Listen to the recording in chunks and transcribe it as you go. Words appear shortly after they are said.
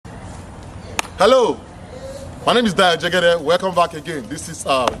Hello, my name is Daya Jegede. Welcome back again. This is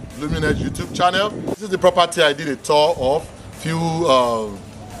Luminous YouTube channel. This is the property I did a tour of a few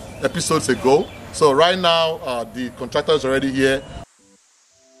episodes ago. So right now, the contractor is already here.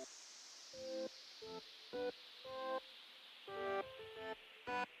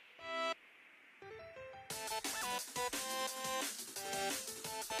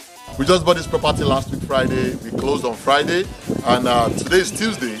 We just bought this property last week Friday. We closed on Friday, and today is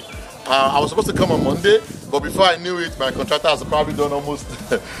Tuesday. I was supposed to come on Monday, but before I knew it, my contractor has probably done almost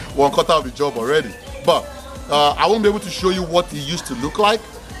 1/4 of the job already. But I won't be able to show you what it used to look like,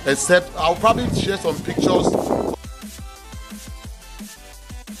 except I'll probably share some pictures.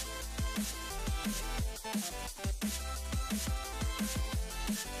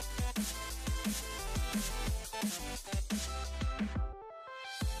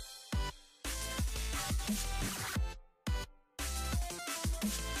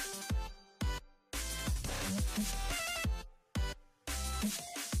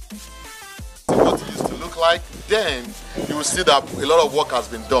 What it used to look like, then you will see that a lot of work has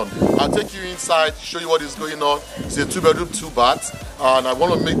been done. I'll take you inside, show you what is going on. It's a 2-bedroom, 2-bath, and I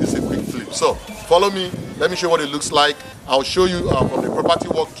want to make this a quick flip. So follow me, let me show you what it looks like. I'll show you from the property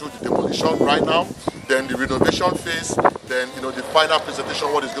walk through the demolition right now, then the renovation phase, then the final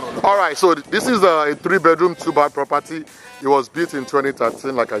presentation, what it's going to look like. All right, so this is a 3-bedroom, 2-bath property. It was built in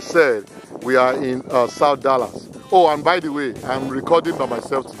 2013, like I said. We are in South Dallas. Oh, and by the way, I'm recording by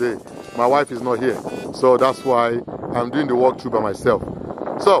myself today. My wife is not here, so that's why I'm doing the walkthrough by myself.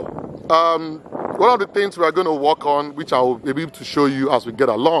 So, one of the things we are going to work on, which I will be able to show you as we get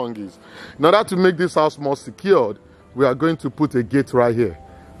along, is in order to make this house more secured, we are going to put a gate right here.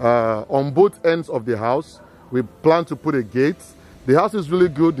 On both ends of the house, we plan to put a gate. The house is really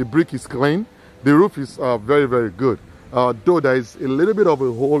good, the brick is clean, the roof is very, very good. Though there is a little bit of a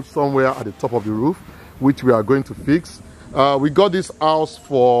hole somewhere at the top of the roof, which we are going to fix. We got this house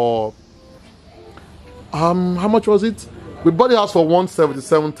for how much was it? We bought the house for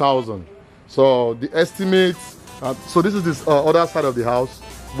 $177,000. So the estimate, so this is this other side of the house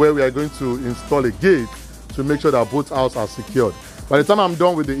where we are going to install a gate to make sure that both houses are secured. By the time I'm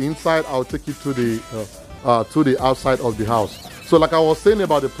done with the inside, I'll take you to the outside of the house. So like I was saying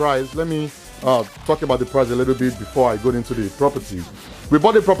about the price, let me talk about the price a little bit before I go into the property. We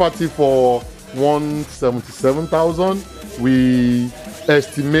bought the property for $177,000. We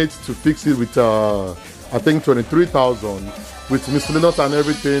estimate to fix it with I think $23,000. With miscellaneous and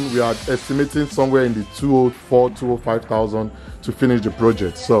everything, we are estimating somewhere in the $204,000, $205,000 to finish the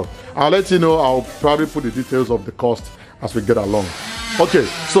project. So I'll let you know. I'll probably put the details of the cost as we get along. Okay,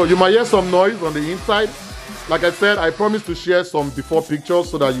 so you might hear some noise on the inside. Like I said, I promised to share some before pictures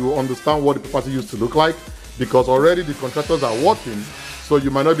so that you understand what the property used to look like, because already the contractors are working, so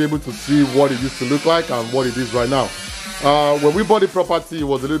you might not be able to see what it used to look like and what it is right now. When we bought the property, it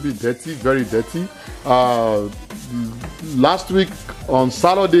was a little bit dirty, very dirty. Last week on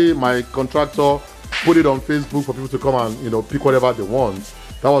Saturday, my contractor put it on Facebook for people to come and pick whatever they want.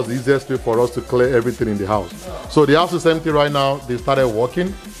 That was the easiest way for us to clear everything in the house. So the house is empty right now. They started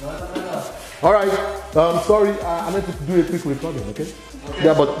working. All right. Sorry, I need to do a quick recording, okay?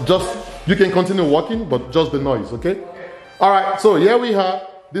 Yeah, but you can continue working, but just the noise, okay? All right. So here we are.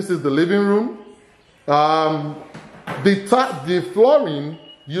 This is the living room. The flooring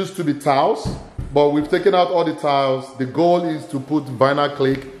used to be tiles, but we've taken out all the tiles. The goal is to put vinyl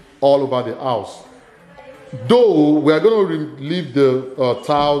click all over the house. Though we are going to leave the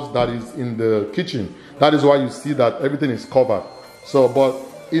tiles that is in the kitchen. That is why you see that everything is covered. So, but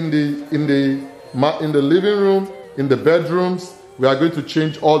in the living room, in the bedrooms, we are going to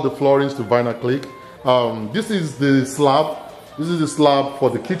change all the floorings to vinyl click. This is the slab. This is the slab for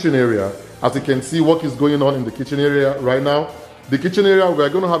the kitchen area. As you can see, work is going on in the kitchen area right now. The kitchen area, we are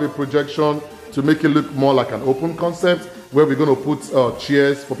going to have a projection to make it look more like an open concept, where we're going to put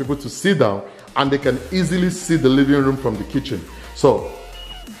chairs for people to sit down, and they can easily see the living room from the kitchen. So,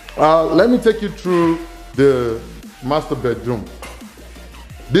 let me take you through the master bedroom.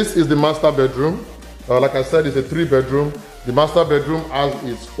 This is the master bedroom. Like I said, it's a 3-bedroom. The master bedroom has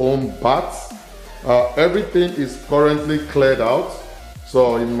its own bath. Everything is currently cleared out.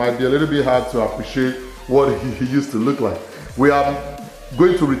 So it might be a little bit hard to appreciate what he used to look like. We are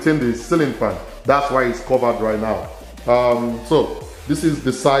going to retain the ceiling fan. That's why it's covered right now. So this is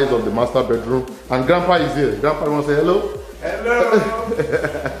the size of the master bedroom. And Grandpa is here. Grandpa, you want to say hello? Hello.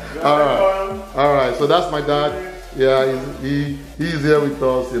 All right. So that's my dad. Yeah, he's here with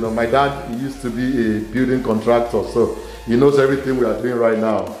us. My dad, he used to be a building contractor, so he knows everything we are doing right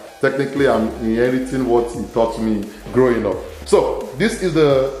now. Technically, I'm inheriting what he taught me growing up. So this is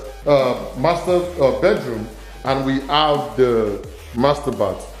the master bedroom, and we have the master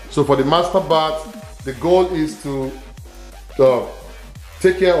bath. So for the master bath, the goal is to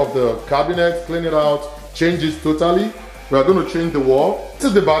take care of the cabinet, clean it out, change it totally. We are going to change the wall. This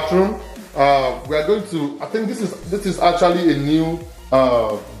is the bathroom. We are going to, I think this is actually a new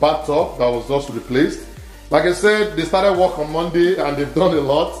bathtub that was just replaced. Like I said, they started work on Monday and they've done a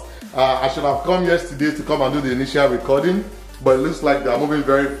lot. I should have come yesterday to come and do the initial recording, but it looks like they are moving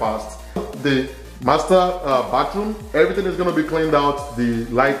very fast. The master bathroom, everything is going to be cleaned out. The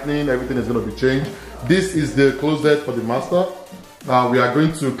lighting, everything is going to be changed. This is the closet for the master. We are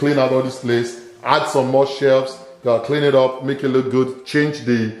going to clean out all this place, add some more shelves, clean it up, make it look good, change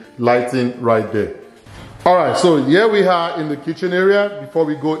the lighting right there. All right, so here we are in the kitchen area before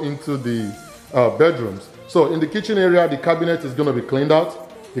we go into the bedrooms. So in the kitchen area, the cabinet is going to be cleaned out.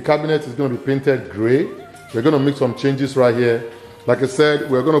 The cabinet is going to be painted gray. We're going to make some changes right here. Like I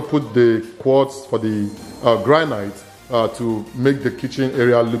said, we're going to put the quartz for the granite to make the kitchen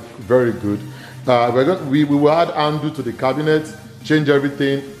area look very good. We will add undo to the cabinet, change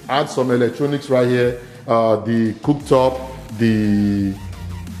everything, add some electronics right here. The cooktop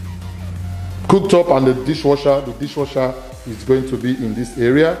and the dishwasher. The dishwasher is going to be in this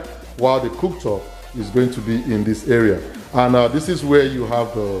area, while the cooktop is going to be in this area. And this is where you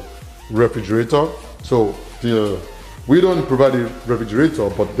have the refrigerator. So we don't provide a refrigerator,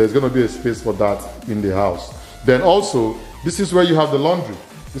 but there's going to be a space for that in the house. Then also, this is where you have the laundry.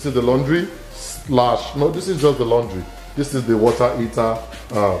 This is the laundry slash, no, this is just the laundry. This is the water heater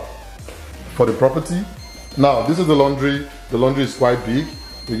for the property. Now, this is the laundry. The laundry is quite big.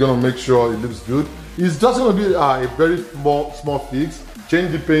 We're going to make sure it looks good. It's just going to be a very small fix.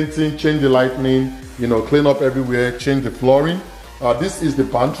 Change the painting, change the lighting, you know, clean up everywhere, change the flooring. This is the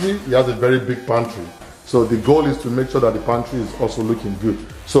pantry. It has a very big pantry. So the goal is to make sure that the pantry is also looking good.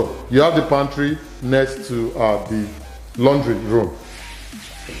 So you have the pantry next to the laundry room.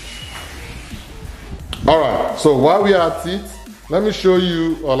 All right, so while we are at it, let me show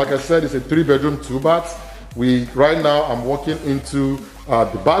you, like I said, it's a 3-bedroom, 2-bath. Right now I'm walking into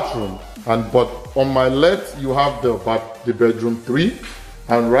the bathroom, but on my left you have the bedroom 3,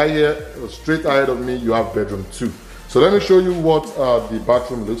 and right here straight ahead of me you have bedroom 2. So let me show you what the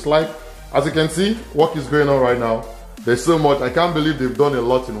bathroom looks like. As you can see, work is going on right now. There's so much. I can't believe they've done a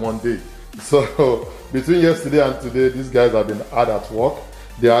lot in one day. So between yesterday and today, these guys have been hard at work.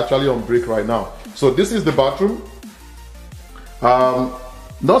 They're actually on break right now. So this is the bathroom.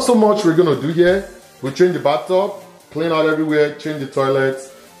 Not so much we're gonna do here. We'll change the bathtub, clean out everywhere, change the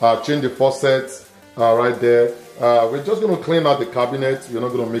toilets, change the faucets right there. We're just gonna clean out the cabinet. We're not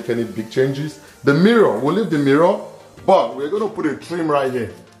gonna make any big changes. The mirror, we'll leave the mirror, but we're gonna put a trim right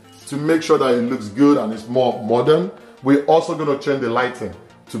here to make sure that it looks good and it's more modern. We're also gonna change the lighting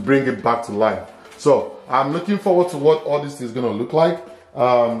to bring it back to life. So I'm looking forward to what all this is gonna look like.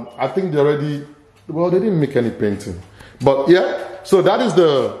 I think they already, well, they didn't make any painting, but yeah. So that is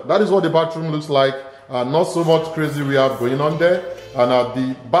what the bathroom looks like. Not so much crazy we have going on there. And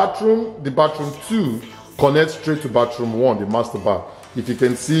the bathroom 2 connects straight to bathroom 1, the master bath. If you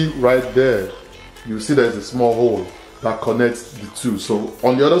can see right there, you see there's a small hole that connects the two. So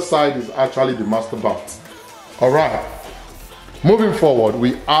on the other side is actually the master bath. All right. Moving forward,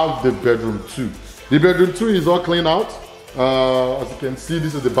 we have the bedroom 2. The bedroom 2 is all cleaned out. As you can see,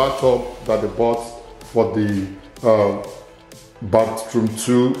 this is the bathtub that they bought for the bathroom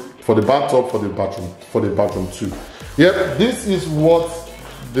 2, for the bathtub for the bathroom 2. Yeah, this is what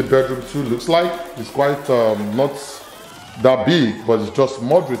the bedroom 2 looks like. It's quite not that big, but it's just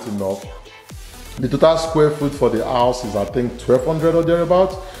moderate enough. The total square foot for the house is, I think, 1,200 or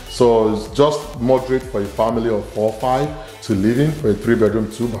thereabouts. So it's just moderate for a family of 4 or 5 to live in, for a 3-bedroom,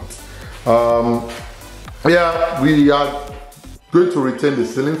 2-bath. Yeah, we are going to retain the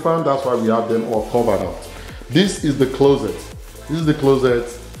ceiling fan. That's why we have them all covered out. This is the closet. This is the closet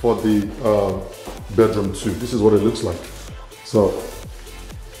for the bedroom 2. This is what it looks like. So,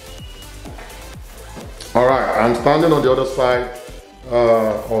 all right, I'm standing on the other side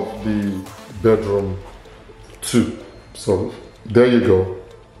of the bedroom 2. So there you go.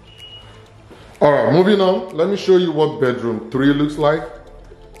 All right, moving on. Let me show you what bedroom 3 looks like.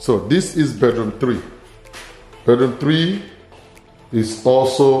 So this is bedroom 3. Bedroom 3 is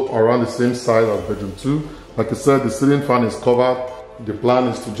also around the same size as bedroom 2. Like I said, the ceiling fan is covered. The plan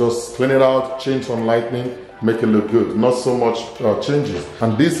is to just clean it out, change some lighting, make it look good. Not so much changes.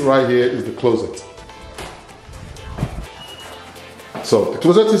 And this right here is the closet. So the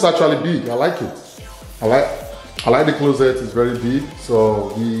closet is actually big. I like it. I like the closet. It's very big. So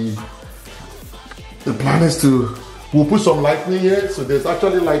the plan is to We'll put some lighting here, so there's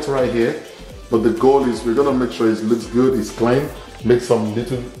actually light right here. But the goal is we're gonna make sure it looks good, it's clean, make some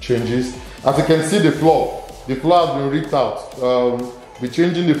little changes. As you can see, the floor has been ripped out. We're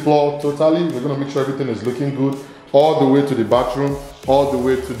changing the floor totally. We're gonna make sure everything is looking good, all the way to the bathroom, all the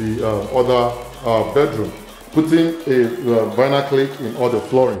way to the other bedroom. Putting a vinyl click in all the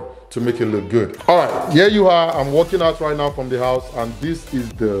flooring to make it look good. All right, here you are. I'm walking out right now from the house, and this is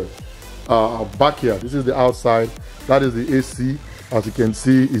the backyard. This is the outside. That is the AC. As you can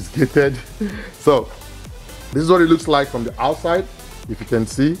see, it's gated. So this is what it looks like from the outside. If you can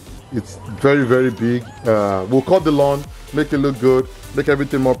see, it's very, very big. We'll cut the lawn, make it look good, make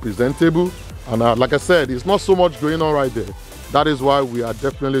everything more presentable. And like I said, it's not so much going on right there. That is why we are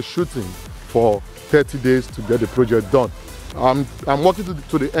definitely shooting for 30 days to get the project done. I'm walking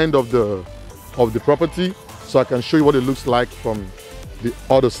to the end of the property, so I can show you what it looks like from the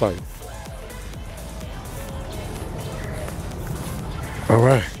other side. All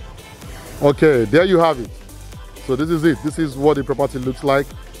right. Okay, there you have it. So this is it. This is what the property looks like.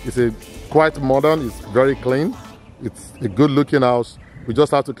 It's quite modern. It's very clean. It's a good looking house. We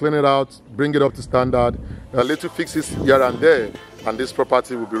just have to clean it out, bring it up to standard, a little fixes here and there, and this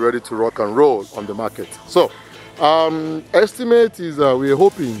property will be ready to rock and roll on the market. So estimate is we're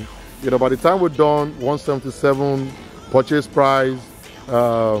hoping, by the time we're done, 177 purchase price,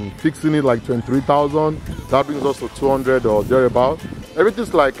 fixing it like 23,000. That brings us to 200 or thereabout.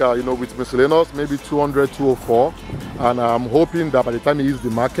 Everything's like with miscellaneous, maybe 200, 204, and I'm hoping that by the time it hits the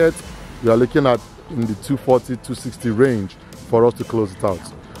market, we are looking at in the 240, 260 range for us to close it out.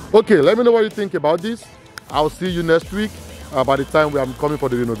 Okay, let me know what you think about this. I'll see you next week by the time I'm coming for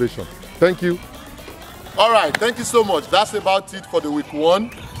the renovation. Thank you. All right, thank you so much. That's about it for the week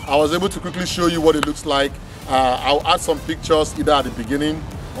one. I was able to quickly show you what it looks like. I'll add some pictures either at the beginning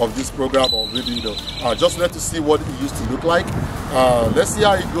of this program or maybe just let to see what it used to look like. Let's see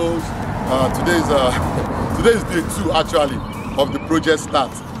how it goes. Today is day 2 actually of the project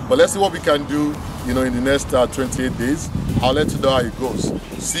start, but let's see what we can do in the next 28 days. I'll let you know how it goes.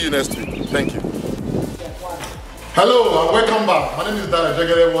 See you next week. Thank you. Hello and welcome back. My name is Dara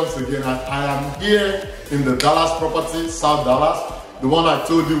Jagere once again, and I am here in the Dallas property, South Dallas, the one I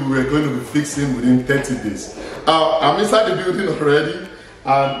told you we were going to be fixing within 30 days. I'm inside the building already,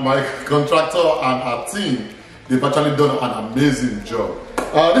 and my contractor and our team, they've actually done an amazing job.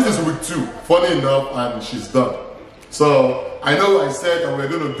 This is week 2, funny enough, and she's done. So I know I said that we're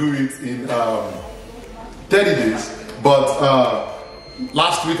going to do it in 30 days, but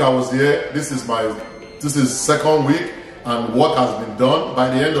last week I was here. This is second week, and work has been done. By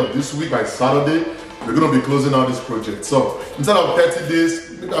the end of this week, by Saturday, we're going to be closing out this project. So instead of 30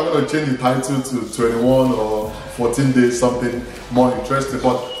 days, maybe I'm going to change the title to 21 or 14 days, something more interesting.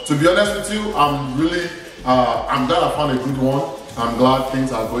 But to be honest with you, I'm glad I found a good one. I'm glad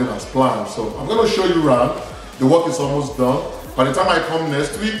things are going as planned. So I'm going to show you around. The work is almost done. By the time I come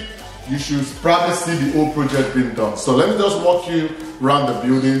next week, you should probably see the whole project being done. So let me just walk you around the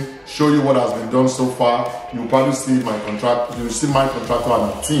building, show you what has been done so far. You'll probably see my contractor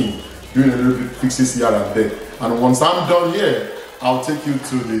and the team doing a little bit fixes here and there. And once I'm done here, I'll take you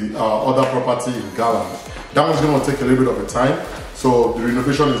to the other property in Garland. That one's going to take a little bit of a time. So the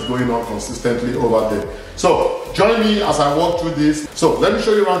renovation is going on consistently over there. So join me as I walk through this. So let me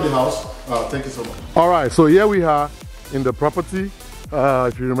show you around the house. Thank you so much. All right, so here we are in the property.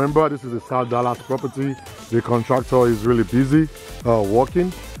 If you remember, this is the South Dallas property. The contractor is really busy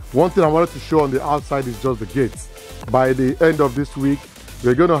working. One thing I wanted to show on the outside is just the gates. By the end of this week,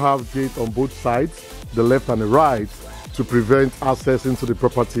 we're going to have gates on both sides, the left and the right, to prevent access into the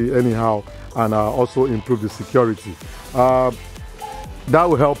property anyhow, and also improve the security. That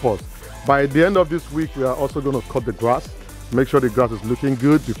will help us. By the end of this week, we are also going to cut the grass, make sure the grass is looking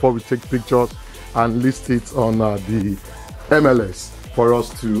good before we take pictures and list it on the MLS for us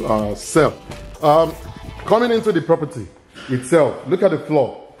to sell. Coming into the property itself, look at the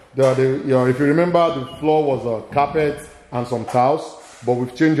floor. If you remember, the floor was carpet and some tiles, but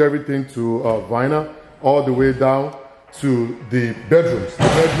we've changed everything to vinyl all the way down to the bedrooms. The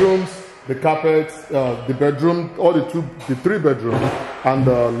bedrooms, the carpets, the bedroom, all the 3 bedrooms and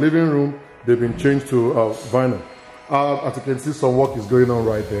the living room, they've been changed to vinyl. As you can see, some work is going on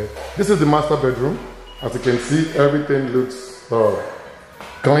right there. This is the master bedroom. As you can see, everything looks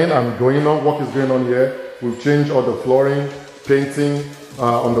clean and going on. Work is going on here. We've changed all the flooring, painting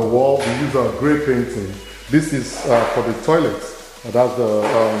on the wall. We use a grey painting. This is for the toilets. That's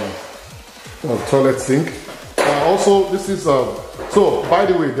the toilet sink. Also, this is so by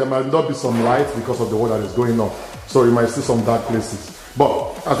the way, there might not be some light because of the work that is going on, so you might see some dark places.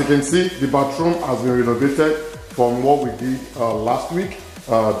 But as you can see, the bathroom has been renovated. from what we did last week.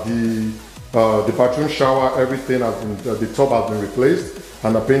 The bathroom shower, everything has been, the tub has been replaced,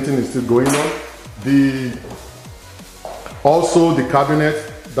 and the painting is still going on. Also the cabinet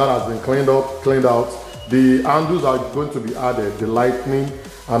that has been cleaned out. The handles are going to be added, the lighting,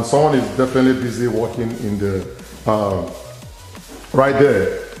 and someone is definitely busy working in the right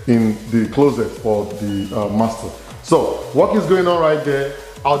there in the closet for the master. So work is going on right there.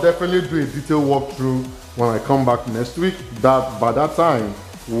 I'll definitely do a detailed walkthrough when I come back next week. That by that time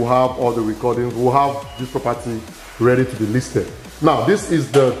we'll have all the recordings, we'll have this property ready to be listed. Now this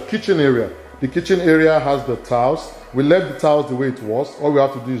is the kitchen area. The kitchen area has the tiles. We left the tiles the way it was. All we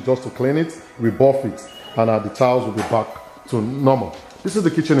have to do is just to clean it, rebuff it, and the tiles will be back to normal. This is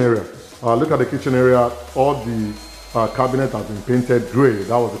the kitchen area. Look at the kitchen area. All the cabinet has been painted gray.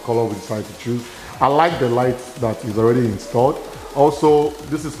 That was the color we decided to choose. I like the light that is already installed. Also,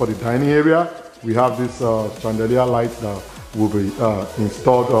 this is for the dining area. We have this chandelier light that will be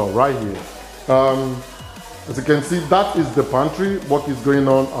installed right here. As you can see, that is the pantry. Work is going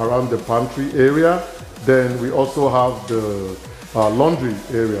on around the pantry area. Then we also have the laundry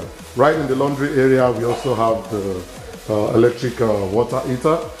area. Right in the laundry area, we also have the electric water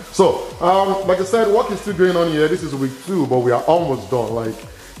heater. So, like I said, work is still going on here. This is week 2, but we are almost done. Like,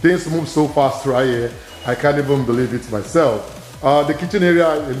 things move so fast right here. I can't even believe it myself. The kitchen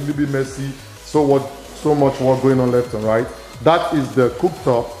area is a little bit messy. So much work going on left and right. That is the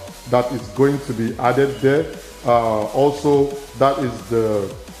cooktop that is going to be added there. Also, that is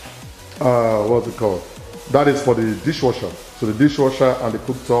the what's it called? That is for the dishwasher. So the dishwasher and the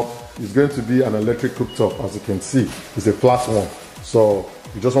cooktop is going to be an electric cooktop, as you can see. It's a flat one. So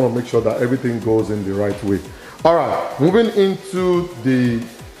you just want to make sure that everything goes in the right way. All right, moving into the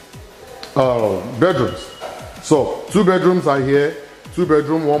bedrooms. So 2 bedrooms are here. 2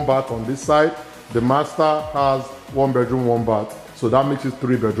 bedroom, 1 bath on this side. The master has 1 bedroom, 1 bath. So that makes it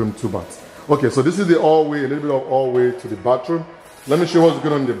 3 bedroom, 2 baths. Okay, so this is the hallway, a little bit of hallway to the bathroom. Let me show you what's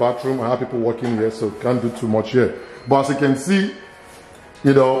going on in the bathroom. I have people working here, so can't do too much here. But as you can see,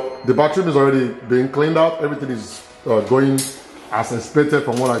 you know, the bathroom is already being cleaned out. Everything is going as expected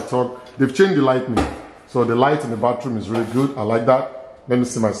from what I thought. They've changed the lighting. So the light in the bathroom is really good. I like that. Let me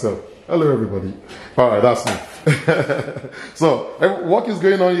see myself. Hello, everybody. All right, that's me. So work is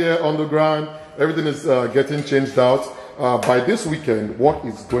going on here on the ground. Everything is getting changed out. By this weekend, work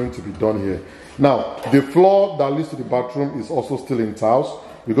is going to be done here. Now, the floor that leads to the bathroom is also still in tiles.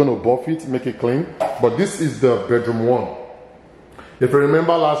 We're going to buff it, make it clean. But this is the bedroom 1. If you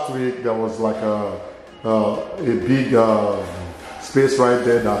remember last week, there was like a big space right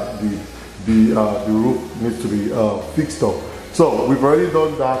there that the roof needs to be fixed up. So we've already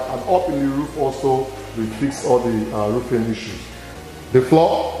done that, and up in the roof also, we fixed all the roofing issues. The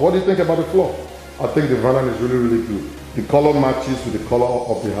floor, what do you think about the floor? I think the vinyl is really, really good. The color matches with the color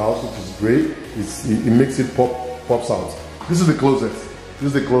of the house, which is great. It makes it pops out. This is the closet.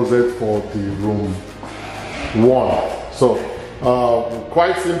 This is the closet for the room 1. So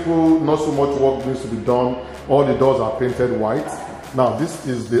quite simple, not so much work needs to be done. All the doors are painted white. Now this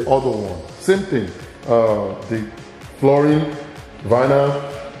is the other one. Same thing. The flooring, vinyl.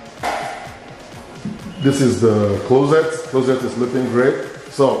 This is the closet. Closet is looking great.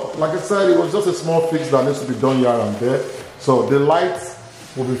 So, like I said, it was just a small fix that needs to be done here and there. So the lights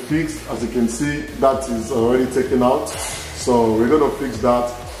will be fixed. As you can see, that is already taken out. So we're going to fix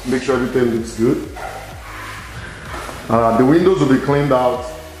that, make sure everything looks good. The windows will be cleaned out.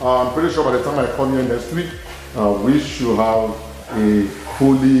 I'm pretty sure by the time I come here next week, we should have a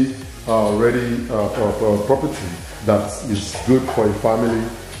fully ready property that is good for a family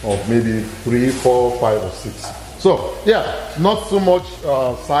of maybe 3, 4, 5 or 6. So yeah, not so much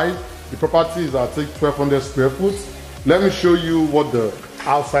size. The property is I think 1,200 square foot. Let me show you what the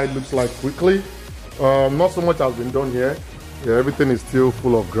outside looks like quickly. Not so much has been done here. Yeah, everything is still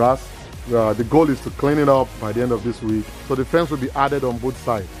full of grass. The goal is to clean it up by the end of this week. So the fence will be added on both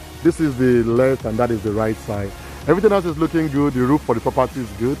sides. This is the left and that is the right side. Everything else is looking good. The roof for the property is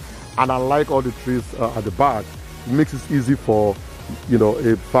good. And I like all the trees at the back. It makes it easy for, you know,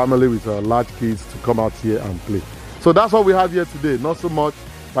 a family with large kids to come out here and play. So that's what we have here today. Not so much.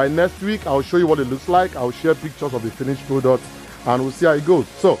 By next week, I'll show you what it looks like. I'll share pictures of the finished product and we'll see how it goes.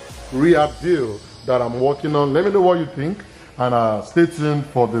 So, rehab deal that I'm working on. Let me know what you think and stay tuned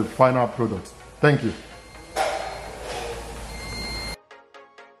for the final product. Thank you.